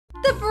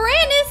The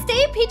brand new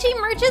Stay Peachy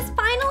merch is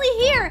finally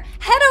here.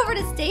 Head over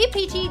to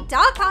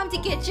staypeachy.com to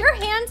get your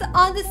hands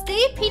on the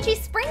Stay Peachy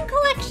Spring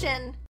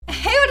Collection.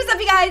 Hey, what is up,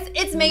 you guys?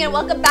 It's Megan.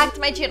 Welcome back to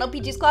my channel,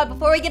 Peachy Squad.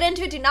 Before we get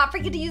into it, do not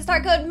forget to use our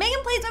code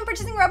Meganplays when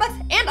purchasing Robux,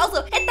 and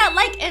also hit that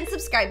like and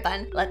subscribe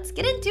button. Let's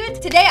get into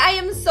it. Today, I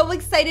am so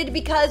excited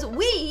because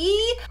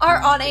we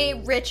are on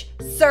a rich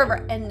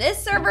server, and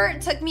this server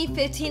took me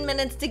 15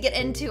 minutes to get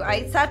into.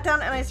 I sat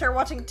down and I started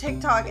watching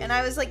TikTok, and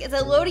I was like, is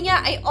it loading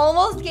yet? I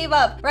almost gave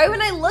up. Right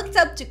when I looked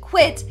up to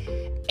quit,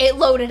 it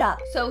loaded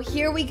up. So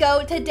here we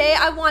go. Today,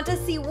 I want to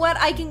see what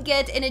I can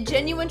get in a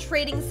genuine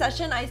trading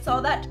session. I saw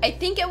that, I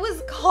think it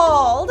was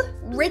called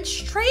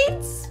Rich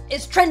Trades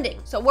is trending.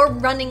 So we're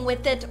running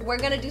with it. We're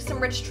gonna do some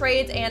rich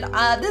trades, and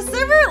this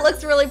server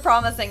looks really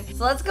promising.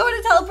 So let's go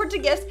into teleport to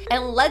gifts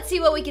and let's see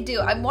what we can do.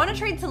 I wanna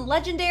trade some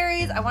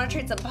legendaries. I wanna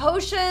trade some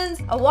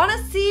potions. I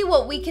wanna see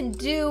what we can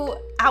do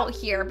out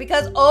here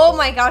because, oh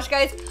my gosh,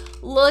 guys,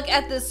 look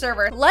at this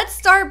server. Let's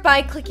start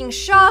by clicking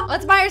shop.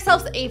 Let's buy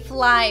ourselves a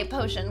fly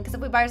potion, because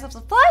if we buy ourselves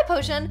a fly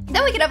potion,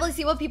 then we can definitely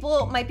see what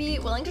people might be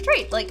willing to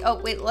trade. Like, oh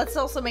wait, let's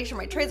also make sure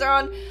my trades are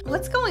on.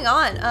 What's going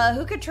on?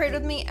 Who could trade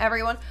with me?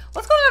 Everyone.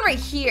 What's going on right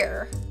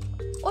here?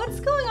 What's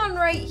going on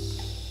right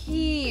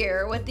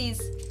here with these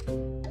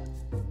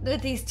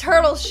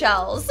turtle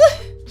shells?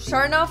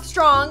 Starting off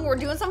strong. We're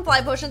doing some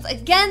fly potions.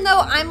 Again,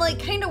 though, I'm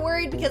like kind of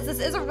worried because this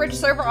is a rich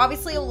server.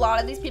 Obviously, a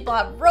lot of these people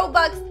have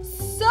Robux.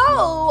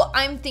 So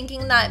I'm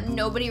thinking that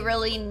nobody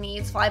really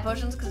needs fly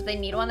potions because if they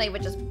need one, they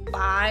would just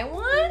buy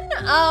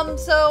one.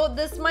 So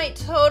this might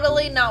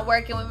totally not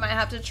work and we might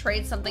have to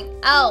trade something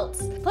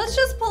else. Let's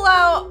just pull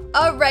out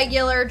a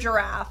regular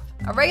giraffe.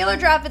 A regular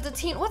giraffe, it's a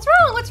teen. What's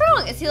wrong? What's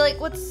wrong? Is he like,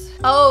 what's...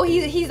 Oh,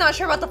 he's not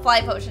sure about the fly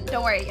potion.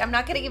 Don't worry, I'm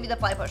not gonna give you the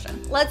fly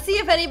potion. Let's see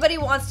if anybody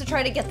wants to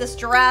try to get this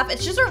giraffe.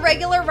 It's just a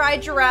regular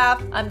ride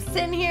giraffe. I'm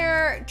sitting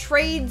here,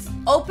 trades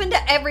open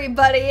to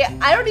everybody.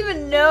 I don't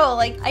even know,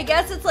 like, I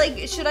guess it's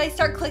like, should I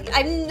start clicking?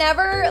 I've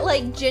never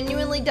like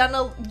genuinely done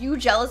a you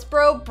jealous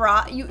bro,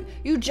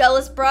 you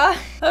jealous bruh.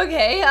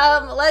 Okay,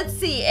 let's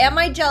see, am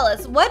I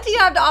jealous? What do you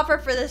have to offer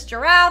for this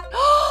giraffe?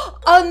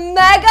 A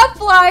mega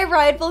fly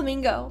ride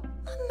flamingo.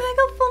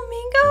 Mega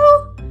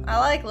flamingo? I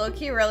like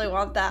low-key really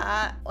want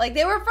that. Like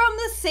they were from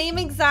the same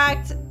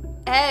exact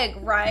egg,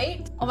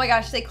 right? Oh my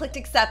gosh, they clicked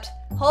accept.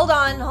 Hold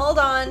on, hold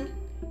on.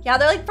 Yeah,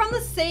 they're like from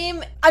the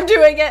same, I'm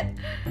doing it.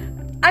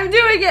 I'm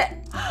doing it.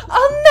 A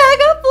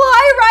mega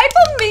fly ride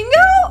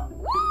flamingo?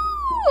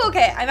 Woo!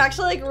 Okay, I'm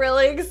actually like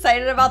really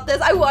excited about this.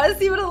 I want to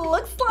see what it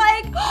looks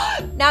like.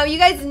 Now you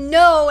guys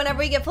know whenever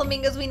we get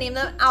flamingos, we name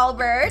them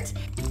Albert.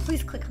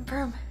 Please click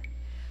confirm.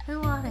 I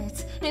want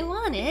it. I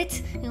want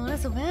it. I want it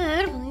so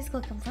bad. Please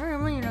click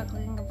confirm. You're not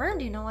clicking confirm.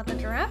 Do you know what the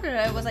giraffe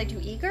did? Was I too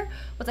eager?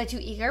 Was I too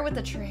eager with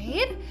the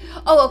trade?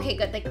 Oh, okay,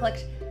 good. They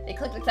clicked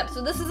accept.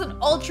 So this is an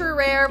ultra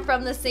rare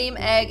from the same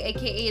egg,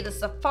 aka the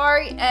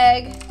safari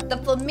egg, the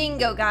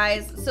flamingo,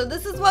 guys. So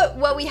this is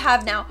what we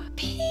have now.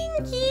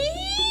 Pinky.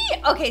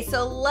 Okay,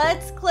 so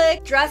let's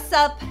click dress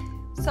up.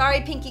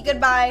 Sorry, Pinky,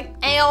 goodbye.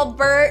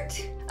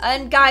 Albert.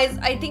 And guys,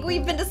 I think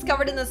we've been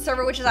discovered in this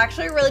server, which is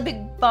actually a really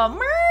big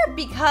bummer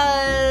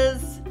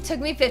because it took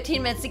me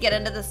 15 minutes to get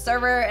into this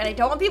server and I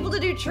don't want people to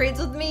do trades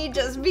with me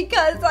just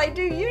because I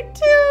do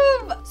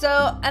YouTube.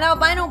 So an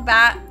albino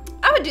bat,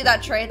 I would do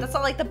that trade. That's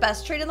not like the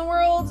best trade in the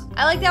world.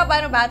 I like the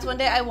albino bats. One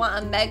day I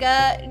want a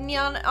mega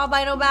neon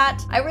albino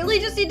bat. I really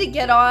just need to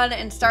get on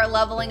and start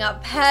leveling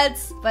up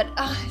pets, but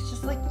it's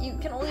just like you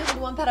can only hold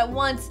one pet at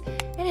once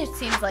and it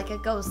seems like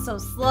it goes so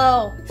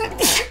slow.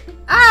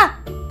 Ah!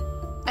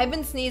 I've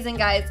been sneezing,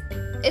 guys.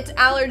 It's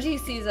allergy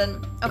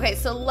season. Okay,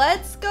 so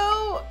let's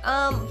go.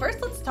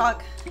 First let's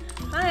talk.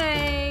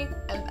 Hi.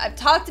 I've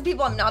talked to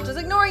people, I'm not just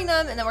ignoring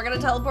them, and then we're gonna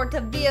teleport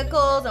to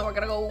vehicles and we're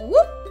gonna go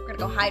whoop. We're gonna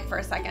go hide for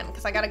a second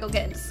because I gotta go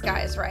get in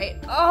disguise, right?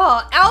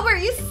 Oh, Albert,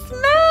 you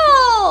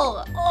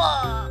smell!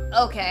 Oh,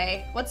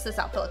 okay, what's this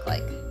outfit look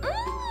like?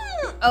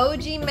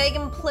 OG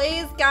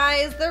Meganplays,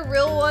 guys, the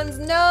real ones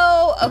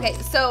know. Okay,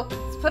 so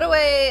let's put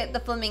away the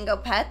flamingo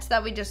pet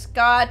that we just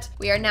got.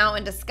 We are now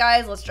in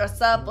disguise. Let's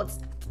dress up. Let's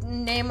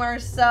name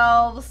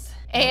ourselves.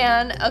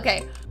 And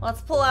okay,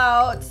 let's pull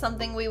out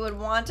something we would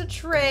want to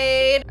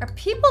trade. Are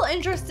people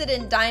interested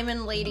in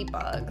diamond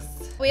ladybugs?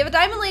 We have a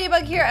diamond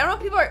ladybug here. I don't know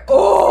if people are,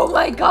 oh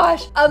my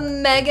gosh, a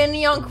mega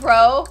neon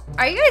crow.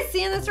 Are you guys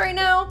seeing this right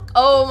now?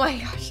 Oh my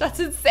gosh, that's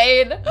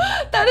insane.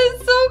 That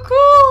is so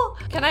cool.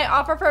 Can I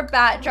offer for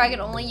bat dragon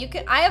only? You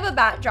can, I have a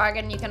bat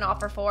dragon you can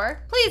offer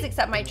for. Please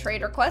accept my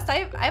trade request.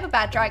 I have a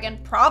bat dragon,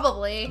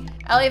 probably.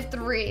 I only have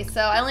 3,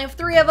 so I only have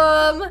 3 of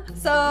them.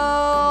 So,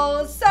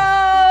 oh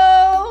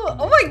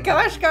my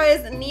gosh,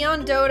 guys,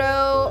 neon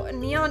dodo,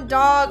 neon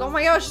dog. Oh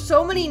my gosh,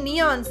 so many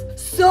neons.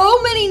 So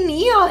many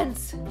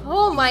neons.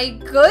 Oh my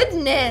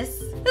goodness.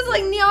 This is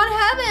like neon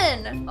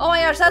heaven. Oh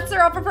my gosh, that's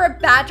their offer for a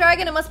bat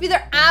dragon. It must be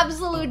their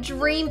absolute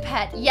dream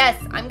pet. Yes,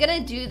 I'm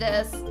gonna do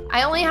this.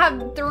 I only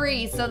have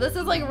 3, so this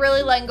is like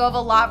really letting go of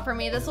a lot for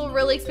me. This will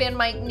really expand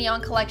my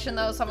neon collection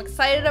though, so I'm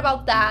excited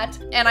about that.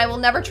 And I will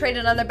never trade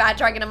another bat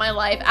dragon in my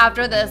life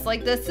after this.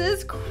 Like, this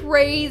is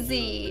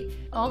crazy.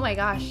 Oh my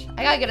gosh.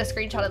 I gotta get a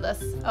screenshot of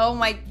this. Oh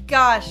my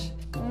gosh.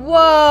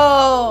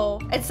 Whoa.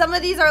 And some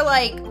of these are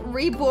like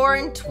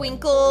reborn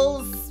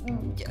twinkles.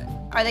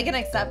 Are they gonna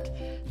accept?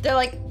 They're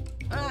like,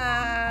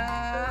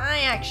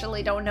 I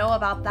actually don't know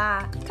about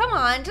that. Come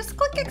on, just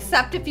click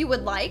accept if you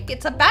would like.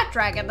 It's a bat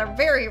dragon. They're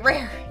very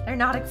rare. They're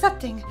not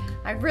accepting.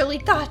 I really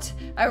thought.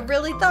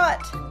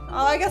 Oh,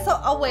 I guess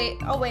I'll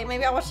wait.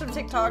 Maybe I'll watch some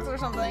TikToks or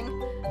something.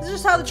 This is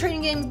just how the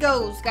trading game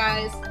goes,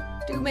 guys.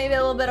 Do maybe a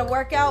little bit of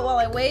workout while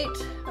I wait.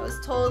 I was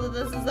told that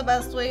this is the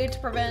best way to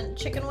prevent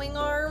chicken wing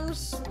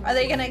arms. Are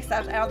they gonna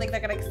accept? I don't think they're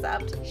gonna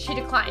accept. She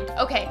declined.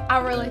 Okay, I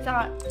really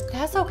thought.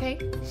 That's okay.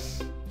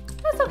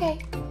 That's okay.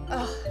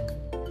 Ugh.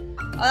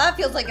 Oh, that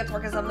feels like it's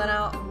working something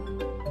out.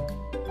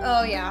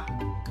 Oh yeah.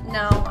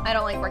 No, I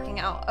don't like working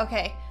out.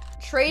 Okay.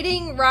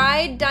 Trading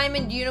ride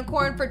diamond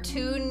unicorn for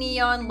 2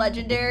 neon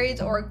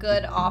legendaries or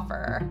good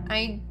offer.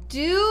 I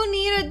do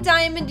need a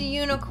diamond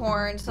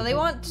unicorn, so they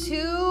want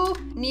 2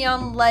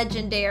 neon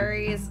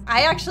legendaries.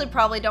 I actually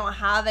probably don't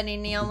have any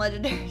neon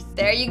legendaries.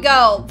 There you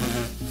go.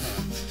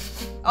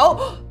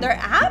 Oh, they're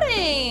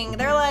adding.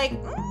 They're like,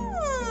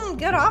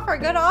 good offer,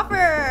 good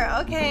offer.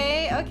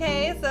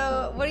 Okay,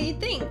 so what do you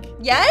think?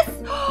 Yes?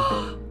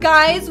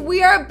 Guys,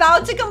 we are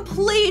about to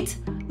complete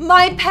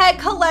my pet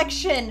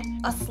collection.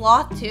 A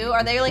sloth too?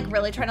 Are they like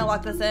really trying to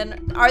lock this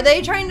in? Are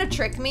they trying to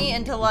trick me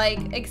into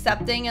like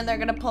accepting and they're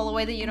gonna pull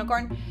away the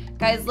unicorn?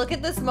 Guys, look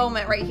at this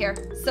moment right here.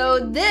 So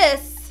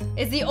this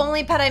is the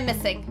only pet I'm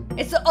missing.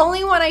 It's the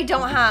only one I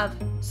don't have.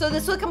 So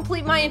this will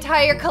complete my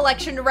entire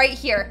collection right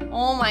here.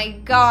 Oh my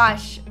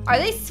gosh. Are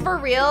they for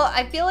real?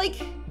 I feel like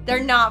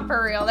they're not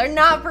for real. They're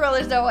not for real.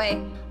 There's no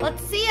way.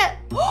 Let's see it.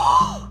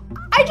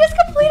 I just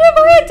completed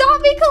my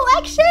Adopt Me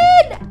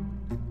collection.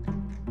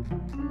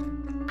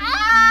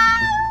 Ah!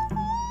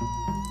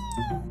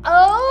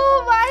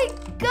 Oh my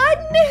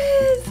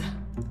goodness.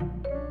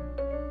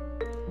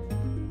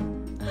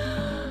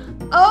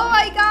 Oh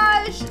my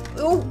gosh.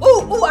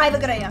 Ooh, I have a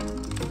good idea.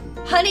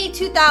 Honey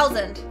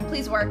 2000.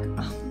 Please work.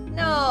 Oh,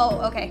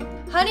 no. Okay.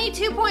 Honey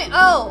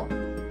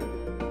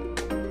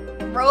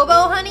 2.0.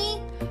 Robo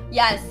Honey?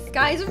 Yes,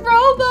 guys,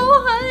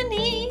 Robo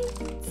Honey.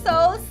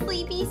 So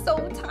sleepy,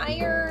 so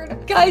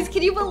tired. Guys,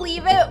 can you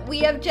believe it? We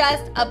have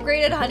just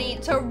upgraded Honey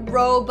to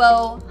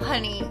Robo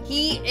Honey.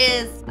 He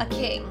is a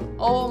king.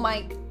 Oh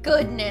my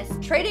goodness.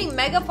 Trading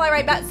Mega Fly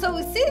right back. So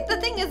see, the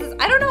thing is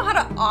I don't know how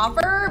to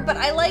offer, but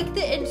I like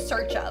the in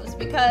search ofs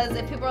because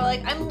if people are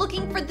like, I'm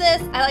looking for this,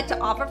 I like to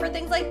offer for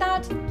things like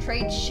that.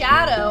 Trade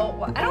Shadow.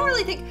 Well, I don't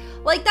really think,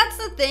 like that's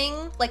the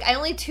thing. Like I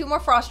only 2 more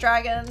Frost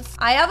Dragons.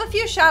 I have a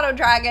few Shadow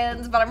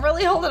Dragons, but I'm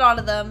really holding on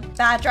to them.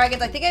 Bat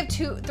Dragons, I think I have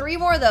 3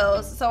 more of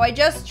those. So I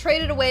just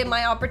traded away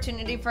my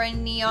opportunity for a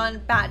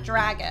Neon Bat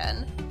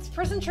Dragon. This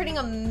person trading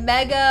a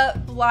Mega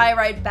Fly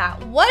Ride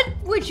Bat. What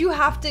would you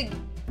have to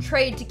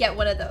trade to get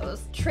one of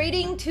those?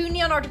 Trading 2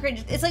 neon Arctic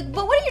reindeers. It's like,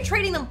 but what are you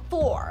trading them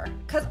for?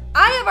 Because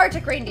I have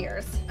Arctic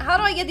reindeers. How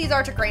do I get these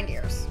Arctic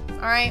reindeers?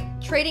 All right,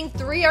 trading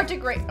 3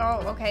 Arctic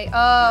oh, okay.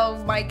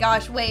 Oh my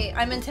gosh, wait,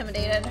 I'm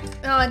intimidated.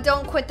 Oh,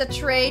 don't quit the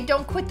trade.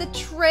 Don't quit the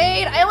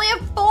trade. I only have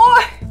 4.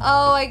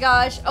 Oh my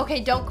gosh.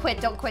 Okay, don't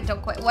quit.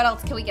 What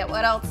else can we get?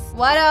 What else?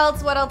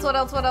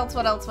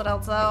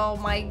 Oh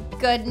my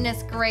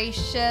goodness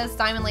gracious.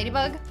 Diamond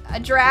Ladybug? A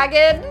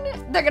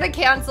dragon? They're gonna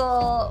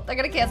cancel. They're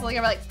gonna be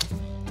like,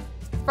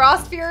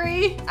 Frost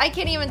Fury? I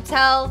can't even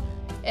tell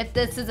if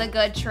this is a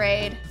good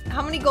trade.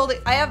 How many golden?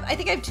 I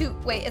think I have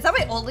 2. Wait, is that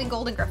my only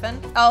golden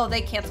griffin? Oh,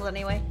 they canceled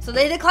anyway. So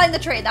they declined the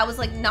trade. That was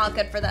like not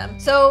good for them.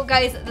 So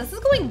guys, this is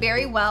going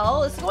very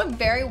well. This is going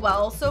very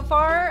well so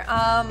far.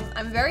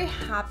 I'm very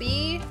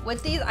happy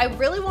with these. I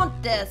really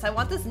want this. I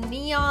want this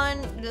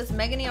neon, this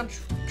mega neon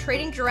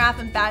trading giraffe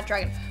and bat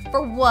dragon.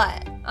 For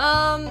what?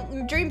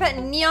 Dream pet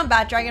neon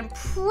bat dragon,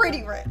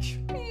 pretty rich.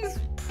 He's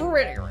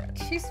pretty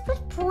rich. He's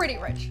pretty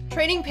rich.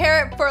 Trading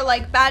parrot for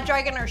like bat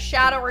dragon or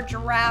shadow or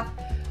giraffe,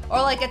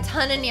 or like a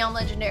ton of neon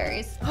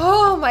legendaries.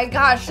 Oh my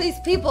gosh, these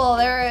people,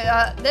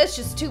 that's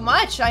just too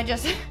much.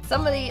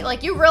 Somebody,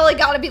 like you really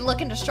gotta be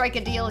looking to strike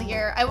a deal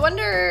here. I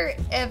wonder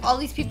if all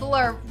these people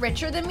are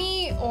richer than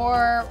me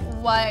or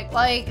what.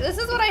 Like, this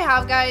is what I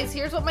have, guys.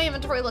 Here's what my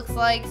inventory looks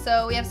like.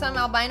 So we have some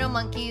albino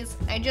monkeys.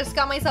 I just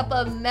got myself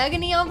a mega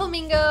neon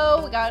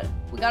flamingo.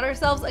 We got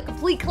ourselves a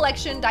complete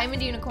collection,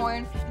 diamond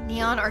unicorn,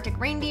 neon Arctic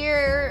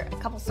reindeer, a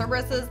couple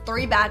Cerberuses,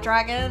 3 bat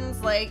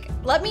dragons. Like,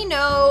 let me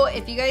know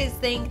if you guys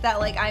think that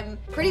like I'm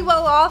pretty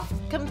well off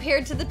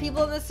compared to the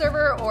people in this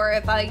server, or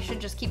if I should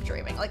just keep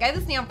dreaming. Like, I have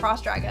this neon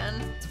frost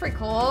dragon. It's pretty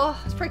cool.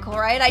 It's pretty cool,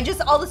 right? I just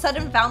all of a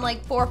sudden found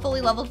like 4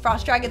 fully leveled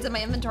frost dragons in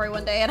my inventory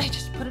one day, and I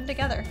just put them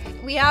together.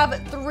 We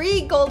have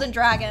 3 golden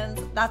dragons.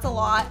 That's a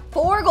lot.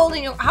 4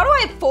 golden. How do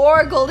I have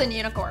 4 golden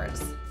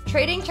unicorns?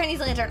 Trading Chinese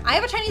lantern. I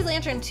have a Chinese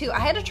lantern too. I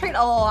had to trade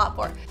a lot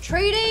for.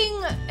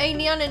 Trading a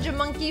neon ninja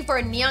monkey for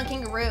a neon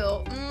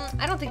kangaroo.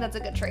 I don't think that's a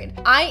good trade.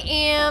 I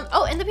am,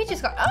 oh, and the PEACHY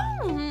scar.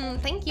 Oh,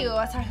 thank you.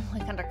 Sorry, I'm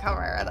like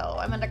undercover though.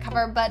 I'm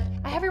undercover, but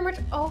I have your merch.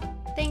 Oh,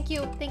 thank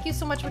you. Thank you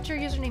so much. What's your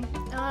username?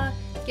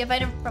 Give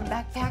item from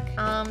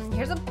backpack.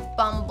 Here's a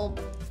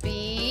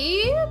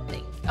bumblebee.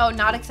 Thank Oh,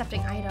 not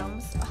accepting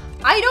items.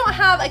 I don't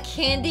have a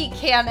candy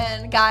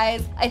cannon,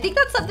 guys. I think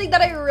that's something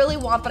that I really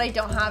want, but I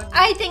don't have.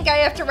 I think I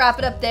have to wrap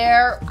it up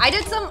there. I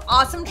did some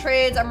awesome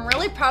trades. I'm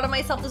really proud of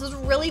myself. This was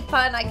really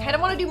fun. I kind of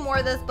want to do more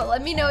of this, but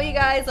let me know, you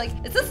guys. Like,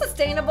 is this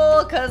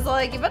sustainable? Because,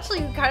 like, eventually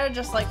you kind of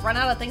just, like, run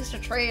out of things to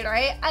trade,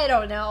 right? I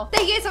don't know.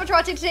 Thank you guys so much for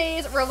watching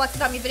today's Roblox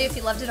Adopt Me video. If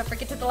you loved it, don't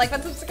forget to hit the like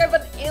button, subscribe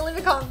button, and leave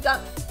a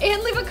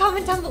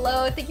comment down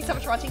below. Thank you so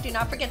much for watching. Do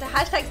not forget to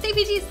hashtag stay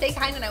PG, stay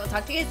kind, and I will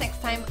talk to you guys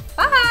next time.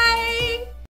 Bye!